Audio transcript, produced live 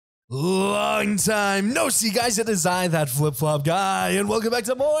Long time no see, guys. It is I, that flip-flop guy, and welcome back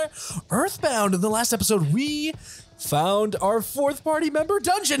to more EarthBound. In the last episode, we found our fourth party member,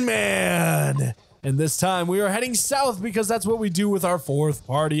 Dungeon Man. And this time, we are heading south because that's what we do with our fourth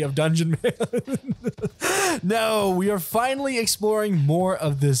party of Dungeon Man. No, we are finally exploring more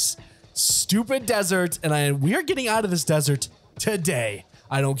of this stupid desert, and we are getting out of this desert today.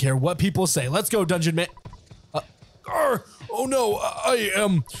 I don't care what people say. Let's go, Dungeon Man. Oh no, I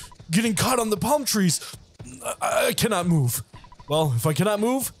am getting caught on the palm trees. I cannot move. Well, if I cannot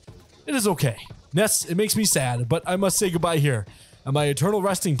move, it is okay. Yes, it makes me sad, but I must say goodbye here at my eternal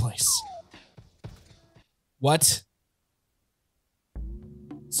resting place. What?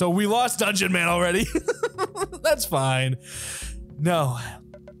 So we lost Dungeon Man already. That's fine. No,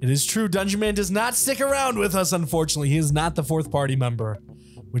 it is true. Dungeon Man does not stick around with us, unfortunately. He is not the fourth party member,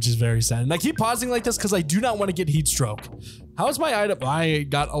 which is very sad. And I keep pausing like this because I do not want to get heat stroke. How is my item? I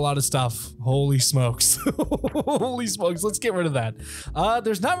got a lot of stuff. Holy smokes. Holy smokes. Let's get rid of that.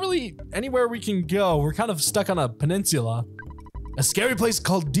 There's not really anywhere we can go. We're kind of stuck on a peninsula. A scary place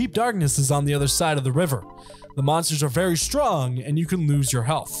called Deep Darkness is on the other side of the river. The monsters are very strong and you can lose your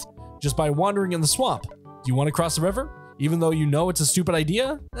health just by wandering in the swamp. Do you want to cross the river? Even though you know it's a stupid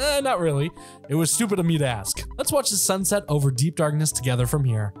idea? Not really. It was stupid of me to ask. Let's watch the sunset over Deep Darkness together from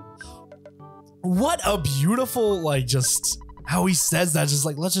here. What a beautiful, like, just how he says that. Just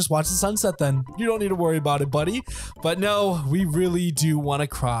like, let's just watch the sunset then. You don't need to worry about it, buddy. But no, we really do want to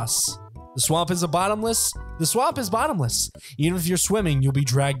cross. The swamp is bottomless. The swamp is bottomless. Even if you're swimming, you'll be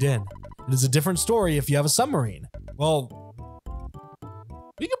dragged in. It is a different story if you have a submarine. Well,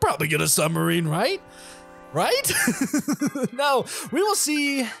 we could probably get a submarine, right? Right? No, we will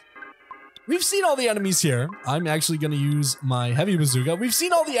see. We've seen all the enemies here. I'm actually going to use my heavy bazooka. We've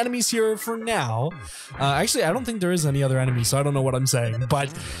seen all the enemies here for now. Actually, I don't think there is any other enemies, so I don't know what I'm saying. But,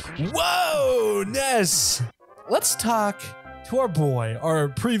 whoa, Ness. Let's talk to our boy, our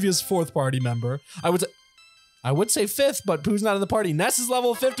previous fourth party member. I would say fifth, but Pooh's not in the party. Ness is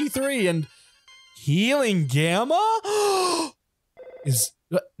level 53, and Healing Gamma is...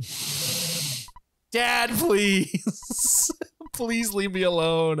 Dad, please. Please leave me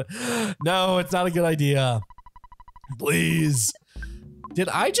alone. No, it's not a good idea. Please. Did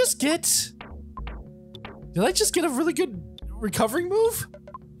I just get a really good recovering move?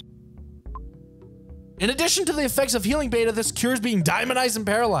 In addition to the effects of healing beta, this cures being diamondized and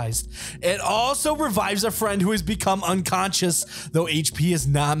paralyzed. It also revives a friend who has become unconscious, though HP is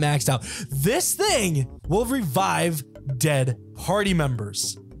not maxed out. This thing will revive dead party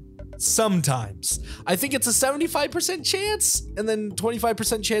members. Sometimes. I think it's a 75% chance and then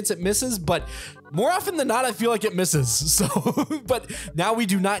 25% chance it misses, but more often than not, I feel like it misses. So, but now we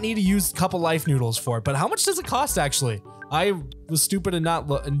do not need to use a couple life noodles for it. But how much does it cost actually? I was stupid and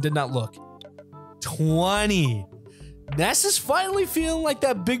did not look. 20. Ness is finally feeling like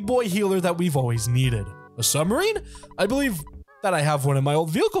that big boy healer that we've always needed. A submarine? I believe that I have one in my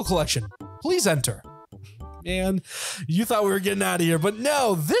old vehicle collection. Please enter. Man, you thought we were getting out of here, but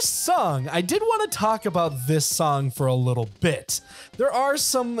no, this song, I did want to talk about this song for a little bit. There are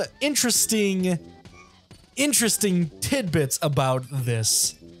some interesting tidbits about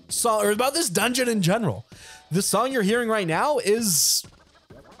this song, or about this dungeon in general. The song you're hearing right now is,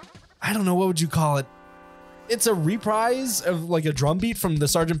 I don't know, what would you call it? It's a reprise of like a drum beat from the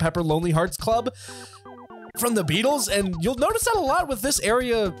Sgt. Pepper Lonely Hearts Club from the Beatles, and you'll notice that a lot with this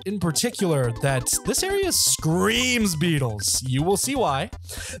area in particular, that this area screams Beatles. You will see why.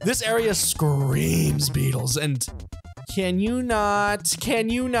 This area screams Beatles, and can you not?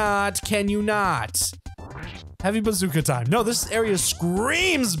 Heavy bazooka time. No, this area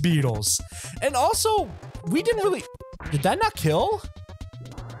screams Beatles. And also, we didn't really, did that not kill?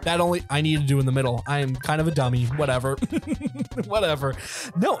 That only I need to do in the middle. I am kind of a dummy. Whatever. Whatever.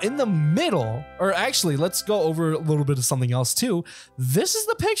 No, in the middle, or actually, let's go over a little bit of something else too. This is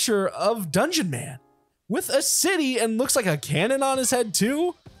the picture of Dungeon Man with a city and looks like a cannon on his head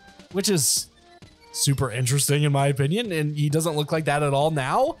too, which is super interesting in my opinion. And he doesn't look like that at all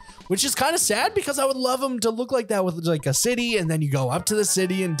now, which is kind of sad because I would love him to look like that with like a city, and then you go up to the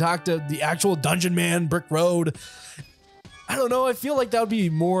city and talk to the actual Dungeon Man, Brick Road. I don't know, I feel like that would be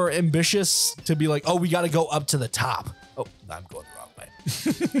more ambitious to be like, oh, we gotta go up to the top. Oh, I'm going the wrong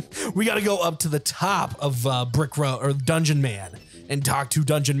way. We gotta go up to the top of Brick Road or Dungeon Man and talk to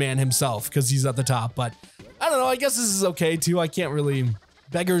Dungeon Man himself because he's at the top. But I don't know, I guess this is okay too. I can't really,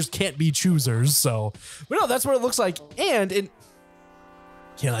 beggars can't be choosers. So, but no, that's what it looks like. And in,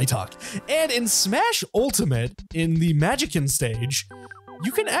 can I talk? And in Smash Ultimate, in the Magician stage,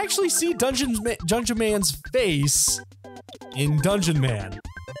 you can actually see Dungeon Man's face in Dungeon Man.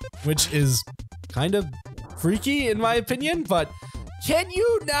 which is kind of freaky in my opinion, but can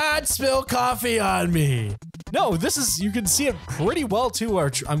you not spill coffee on me? No, this is, you can see it pretty well too.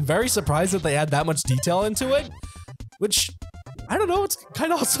 I'm very surprised that they add that much detail into it, which, I don't know, it's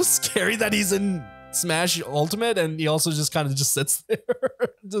kind of also scary that he's in Smash Ultimate and he also just kind of just sits there,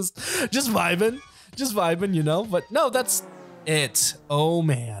 just vibing, you know? But no, that's it. Oh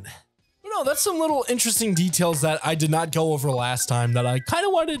man. But no, that's some little interesting details that I did not go over last time that I kind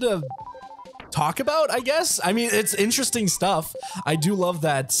of wanted to talk about, I guess. I mean, it's interesting stuff. I do love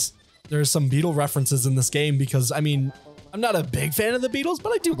that there's some Beatle references in this game because, I mean, I'm not a big fan of the Beatles,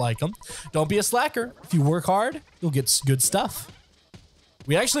 but I do like them. Don't be a slacker. If you work hard, you'll get good stuff.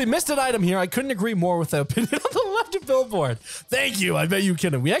 We actually missed an item here. I couldn't agree more with the opinion on the left billboard. Thank you. I bet you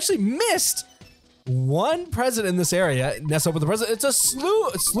couldn't. We actually missed one present in this area. Let's open the present. It's a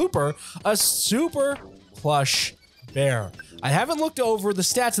slooper, a super plush bear. I haven't looked over the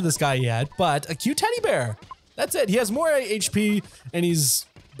stats of this guy yet, but a cute teddy bear. That's it. He has more HP and he's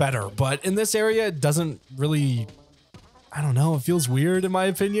better, but in this area, it doesn't really, I don't know, it feels weird in my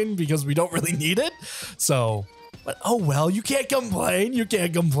opinion because we don't really need it. So, but oh well, you can't complain. You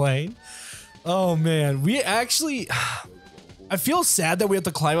can't complain. Oh man, we actually, I feel sad that we have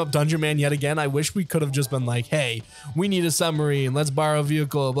to climb up Dungeon Man yet again. I wish we could have just been like, hey, we need a submarine. Let's borrow a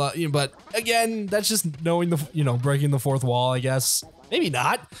vehicle. Blah, but again, that's just knowing the, you know, breaking the fourth wall, I guess. Maybe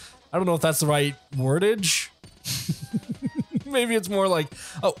not. I don't know if that's the right wordage. Maybe it's more like,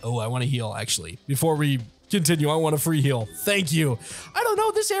 oh, I want to heal actually. Before we continue, I want a free heal. Thank you. I don't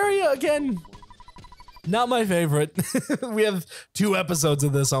know, this area again, not my favorite. We have 2 episodes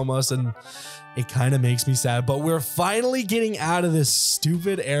of this almost and it kind of makes me sad, but we're finally getting out of this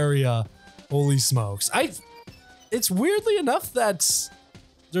stupid area. Holy smokes. It's weirdly enough that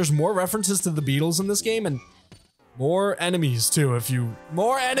there's more references to the Beatles in this game and more enemies too.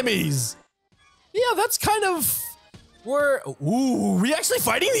 More enemies. Yeah, that's kind of we actually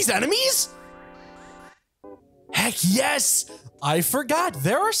fighting these enemies? Heck yes! I forgot,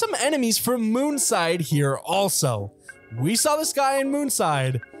 there are some enemies from Moonside here also. We saw this guy in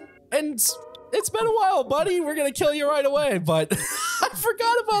Moonside, and it's been a while, buddy. We're gonna kill you right away, but I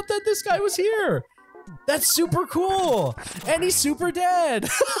forgot about that this guy was here. That's super cool, and he's super dead.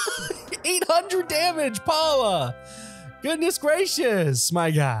 800 damage, Paula. Goodness gracious,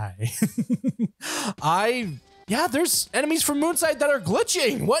 my guy. Yeah, there's enemies from Moonside that are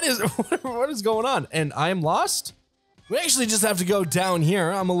glitching. What is going on? And I am lost? We actually just have to go down here.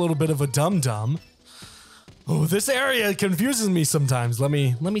 I'm a little bit of a dum-dum. Oh, this area confuses me sometimes. Let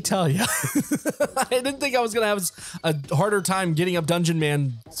me tell you. I didn't think I was gonna have a harder time getting up Dungeon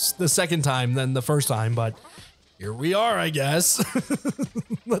Man the second time than the first time, but here we are, I guess.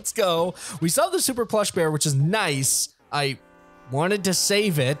 Let's go. We saw the super plush bear, which is nice. I wanted to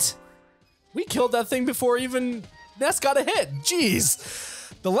save it. We killed that thing before even Ness got a hit.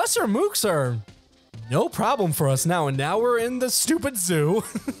 Jeez. The lesser mooks are no problem for us now, and now we're in the stupid zoo.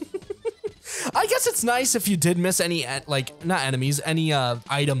 I guess it's nice if you did miss any, like, not enemies, any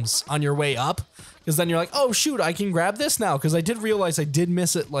items on your way up, because then you're like, oh shoot, I can grab this now, because I did realize I did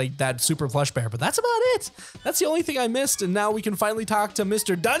miss it, like that super plush bear, but that's about it. That's the only thing I missed, and now we can finally talk to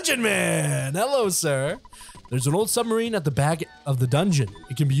Mr. Dungeon Man. Hello, sir. There's an old submarine at the back of the dungeon.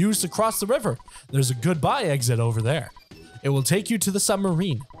 It can be used to cross the river. There's a goodbye exit over there. It will take you to the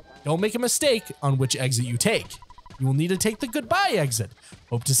submarine. Don't make a mistake on which exit you take. You will need to take the goodbye exit.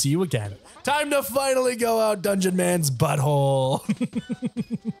 Hope to see you again. Time to finally go out Dungeon Man's butthole.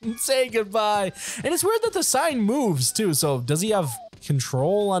 Say goodbye. And it's weird that the sign moves too. So does he have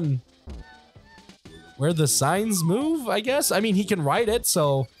control on where the signs move, I guess? I mean, he can write it,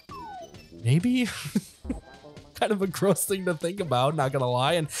 so maybe. Kind of a gross thing to think about, not gonna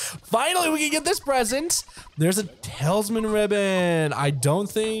lie. And finally we can get this present. There's a talisman ribbon. I don't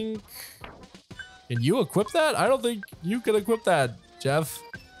think, can you equip that? I don't think you can equip that, Jeff.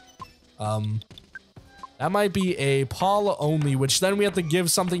 That might be a Paula only, which then we have to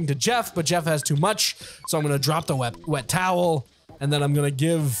give something to Jeff, but Jeff has too much. So I'm gonna drop the wet towel, and then I'm gonna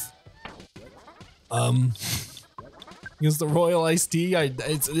give use the royal iced tea.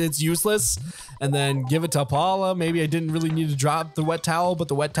 It's useless. And then give it to Paula. Maybe I didn't really need to drop the wet towel, but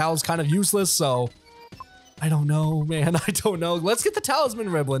the wet towel is kind of useless, so I don't know, man. I don't know. Let's get the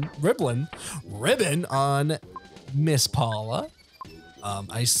talisman ribbon on Miss Paula.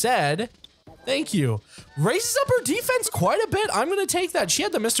 I said, thank you. Raises up her defense quite a bit. I'm gonna take that. She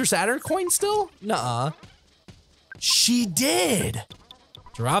had the Mr. Saturn coin still? Nuh-uh. She did.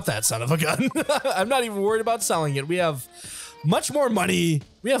 Drop that son of a gun. I'm not even worried about selling it. We have much more money.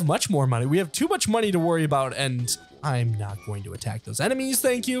 We have too much money to worry about, and I'm not going to attack those enemies,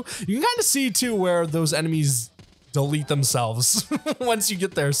 thank you. You can kind of see too where those enemies delete themselves once you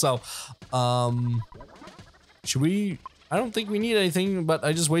get there. So, should we? I don't think we need anything, but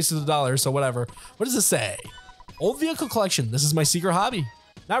I just wasted $1, so whatever. What does it say? Old vehicle collection. This is my secret hobby.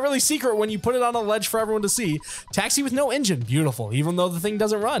 Not really secret when you put it on a ledge for everyone to see. Taxi with no engine. Beautiful, even though the thing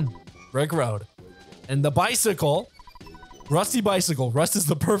doesn't run. Brick road. And the bicycle. Rusty bicycle. Rust is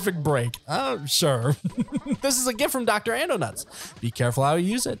the perfect brake. Sure. This is a gift from Dr. Andonuts. Be careful how you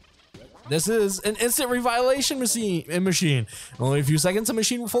use it. This is an instant revitalization machine. In only a few seconds, a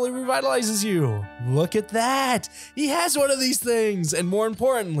machine fully revitalizes you. Look at that. He has one of these things. And more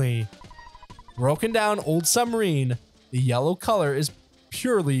importantly, broken down old submarine. The yellow color is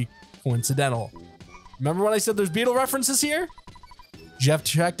purely coincidental. Remember when I said there's Beetle references here? Jeff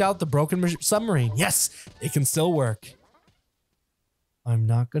checked out the broken submarine. Yes, it can still work. I'm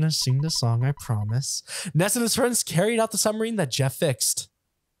not gonna sing the song, I promise. Ness and his friends carried out the submarine that Jeff fixed.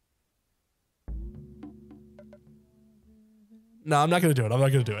 No, I'm not gonna do it. I'm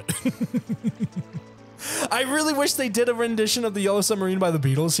not gonna do it. I really wish they did a rendition of the Yellow Submarine by the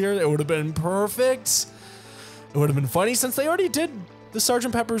Beatles here. It would have been perfect. It would have been funny since they already did the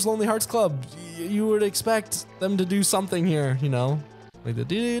Sgt. Pepper's Lonely Hearts Club. You would expect them to do something here, you know? Like the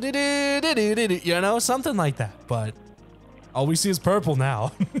do-do-do-do-do-do-do, you know, something like that. But all we see is purple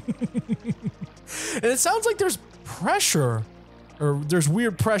now. And it sounds like there's pressure, or there's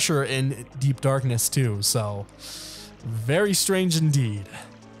weird pressure in Deep Darkness too, so very strange indeed.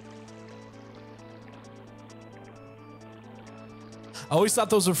 I always thought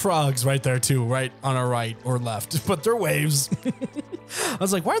those were frogs right there too, right on our right or left, but they're waves. I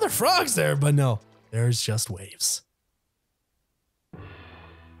was like, why are there frogs there? But no, there's just waves.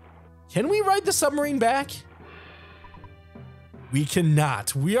 Can we ride the submarine back? We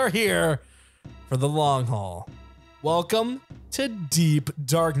cannot. We are here for the long haul. Welcome to Deep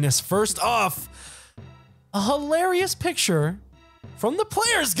Darkness. First off, a hilarious picture from the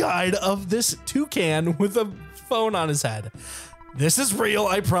player's guide of this toucan with a phone on his head. This is real,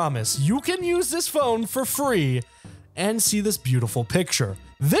 I promise. You can use this phone for free and see this beautiful picture.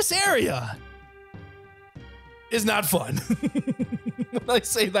 This area is not fun. When I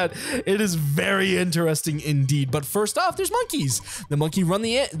say that, it is very interesting indeed. But first off, there's monkeys. The monkeys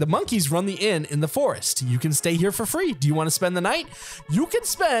run the inn in the forest. You can stay here for free. Do you want to spend the night? You can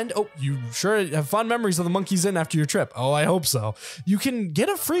spend, oh, you sure have fond memories of the monkeys inn after your trip. Oh, I hope so. You can get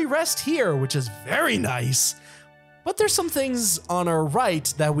a free rest here, which is very nice. But there's some things on our right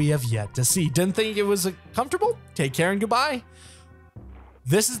that we have yet to see. Didn't think it was comfortable? Take care and goodbye.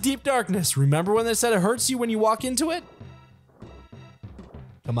 This is Deep Darkness. Remember when they said it hurts you when you walk into it?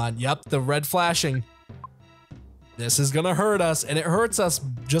 Come on, yep, the red flashing. This is gonna hurt us, and it hurts us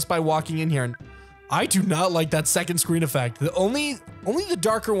just by walking in here. And I do not like that second screen effect. Only the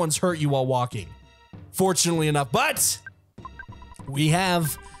darker ones hurt you while walking, fortunately enough. But we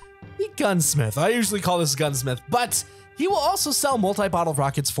have the gunsmith. I usually call this gunsmith, but he will also sell multi-bottle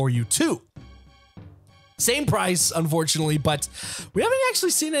rockets for you too. Same price, unfortunately, but we haven't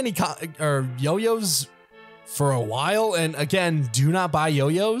actually seen any yo-yos for a while. And again, do not buy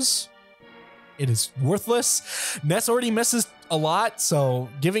yo-yos. It is worthless. Ness already misses a lot, so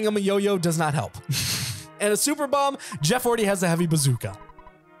giving him a yo-yo does not help. And a super bomb, Jeff already has a heavy bazooka.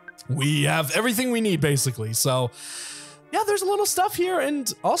 We have everything we need, basically. So yeah, there's a little stuff here,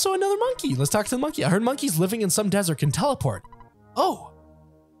 and also another monkey. Let's talk to the monkey. I heard monkeys living in some desert can teleport. Oh,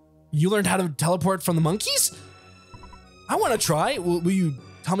 you learned how to teleport from the monkeys? I want to try. Will you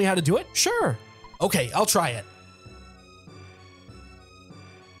tell me how to do it? Sure. Okay, I'll try it.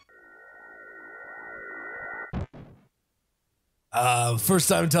 First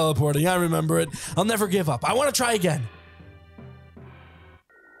time teleporting, I remember it. I'll never give up. I want to try again.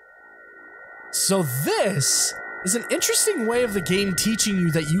 So this is an interesting way of the game teaching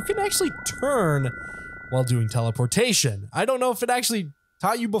you that you can actually turn while doing teleportation. I don't know if it actually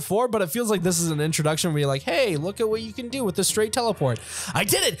taught you before, but it feels like this is an introduction where you're like, hey, look at what you can do with this straight teleport. I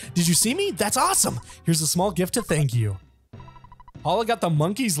did it! Did you see me? That's awesome! Here's a small gift to thank you. Paula got the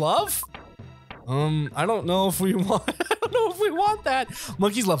monkey's love? I don't know if we want that.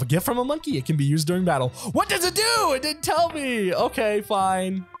 Monkey's love, a gift from a monkey. It can be used during battle. What does it do? It didn't tell me. Okay,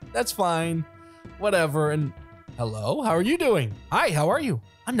 fine. That's fine. Whatever. And hello, how are you doing? Hi, how are you?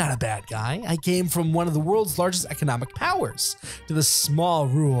 I'm not a bad guy. I came from one of the world's largest economic powers to this small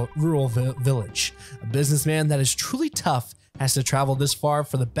rural village. A businessman that is truly tough has to travel this far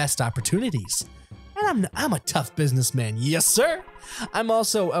for the best opportunities. And I'm a tough businessman, yes sir. I'm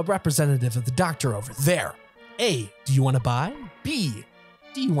also a representative of the doctor over there. A, do you want to buy? B,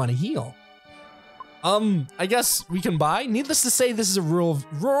 do you want to heal? I guess we can buy. Needless to say, this is a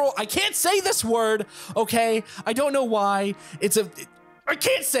rural, I can't say this word, okay? I don't know why. I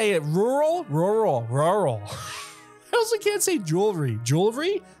can't say it. Rural. I also can't say jewelry.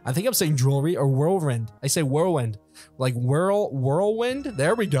 Jewelry? I think I'm saying jewelry or whirlwind. I say whirlwind. Like whirlwind?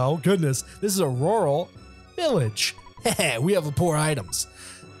 There we go. Goodness. This is a rural village. We have the poor items.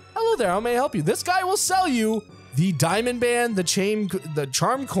 Hello there, how may I help you? This guy will sell you the diamond band, the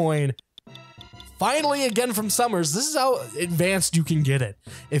charm coin. Finally, again from Summers. This is how advanced you can get it.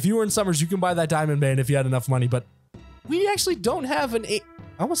 If you were in Summers, you can buy that diamond band if you had enough money, but we actually don't have I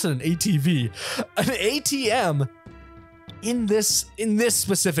almost said an ATV, an ATM in this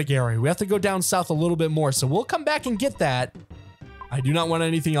specific area. We have to go down south a little bit more, so we'll come back and get that. I do not want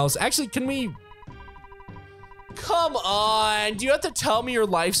anything else. Actually, can we? Come on, do you have to tell me your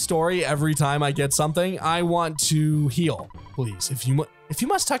life story every time I get something? I want to heal, please. If you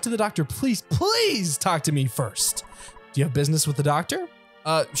must talk to the doctor, please talk to me first. Do you have business with the doctor?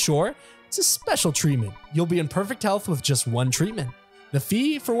 Sure. It's a special treatment. You'll be in perfect health with just one treatment. The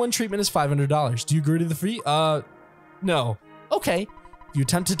fee for one treatment is $500. Do you agree to the fee? No. Okay. If you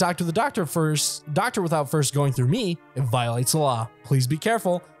attempt to talk to the doctor without first going through me, it violates the law. Please be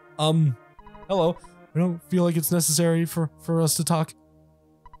careful. Hello. I don't feel like it's necessary for us to talk.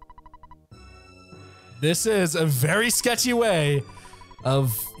 This is a very sketchy way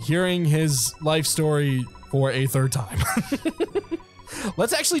of hearing his life story for a third time.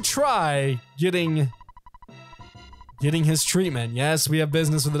 Let's actually try getting his treatment. Yes, we have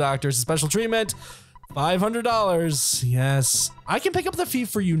business with the doctor. It's a special treatment. $500. Yes. I can pick up the fee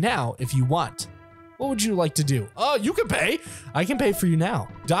for you now if you want. What would you like to do? Oh, you can pay. I can pay for you now.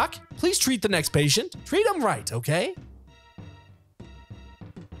 Doc, please treat the next patient. Treat him right, okay?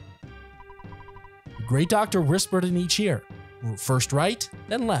 The great doctor whispered in each ear. First right,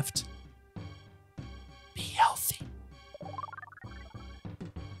 then left. Be healthy.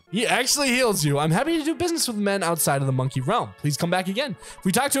 He actually heals you. I'm happy to do business with men outside of the monkey realm. Please come back again. If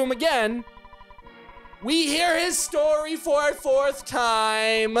we talk to him again, we hear his story for a fourth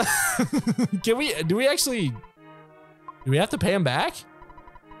time. Do we have to pay him back?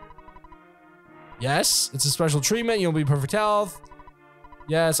 Yes, it's a special treatment. You'll be perfect health.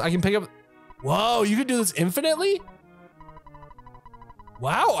 Yes, I can pick up. Whoa, you can do this infinitely?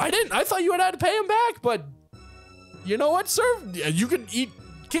 Wow, I thought you had to pay him back, but you know what, sir? You can eat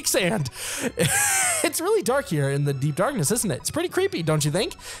kicksand. It's really dark here in the deep darkness, isn't it? It's pretty creepy, don't you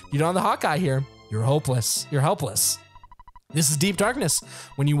think? You don't have the Hawkeye here. You're hopeless. You're helpless. This is deep darkness.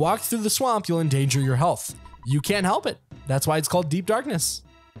 When you walk through the swamp, you'll endanger your health. You can't help it. That's why it's called deep darkness.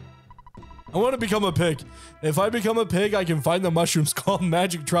 I want to become a pig. If I become a pig, I can find the mushrooms called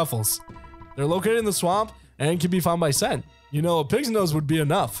magic truffles. They're located in the swamp and can be found by scent. You know, a pig's nose would be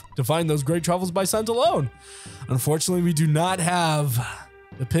enough to find those great truffles by scent alone. Unfortunately, we do not have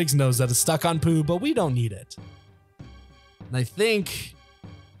the pig's nose that is stuck on poo, but we don't need it. And I think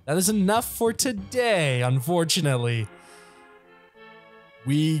that is enough for today, unfortunately.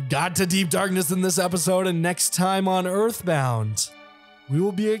 We got to deep darkness in this episode, and next time on EarthBound, we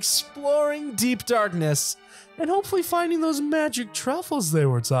will be exploring deep darkness and hopefully finding those magic truffles they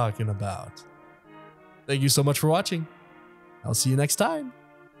were talking about. Thank you so much for watching. I'll see you next time.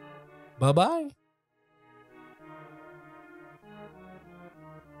 Bye-bye.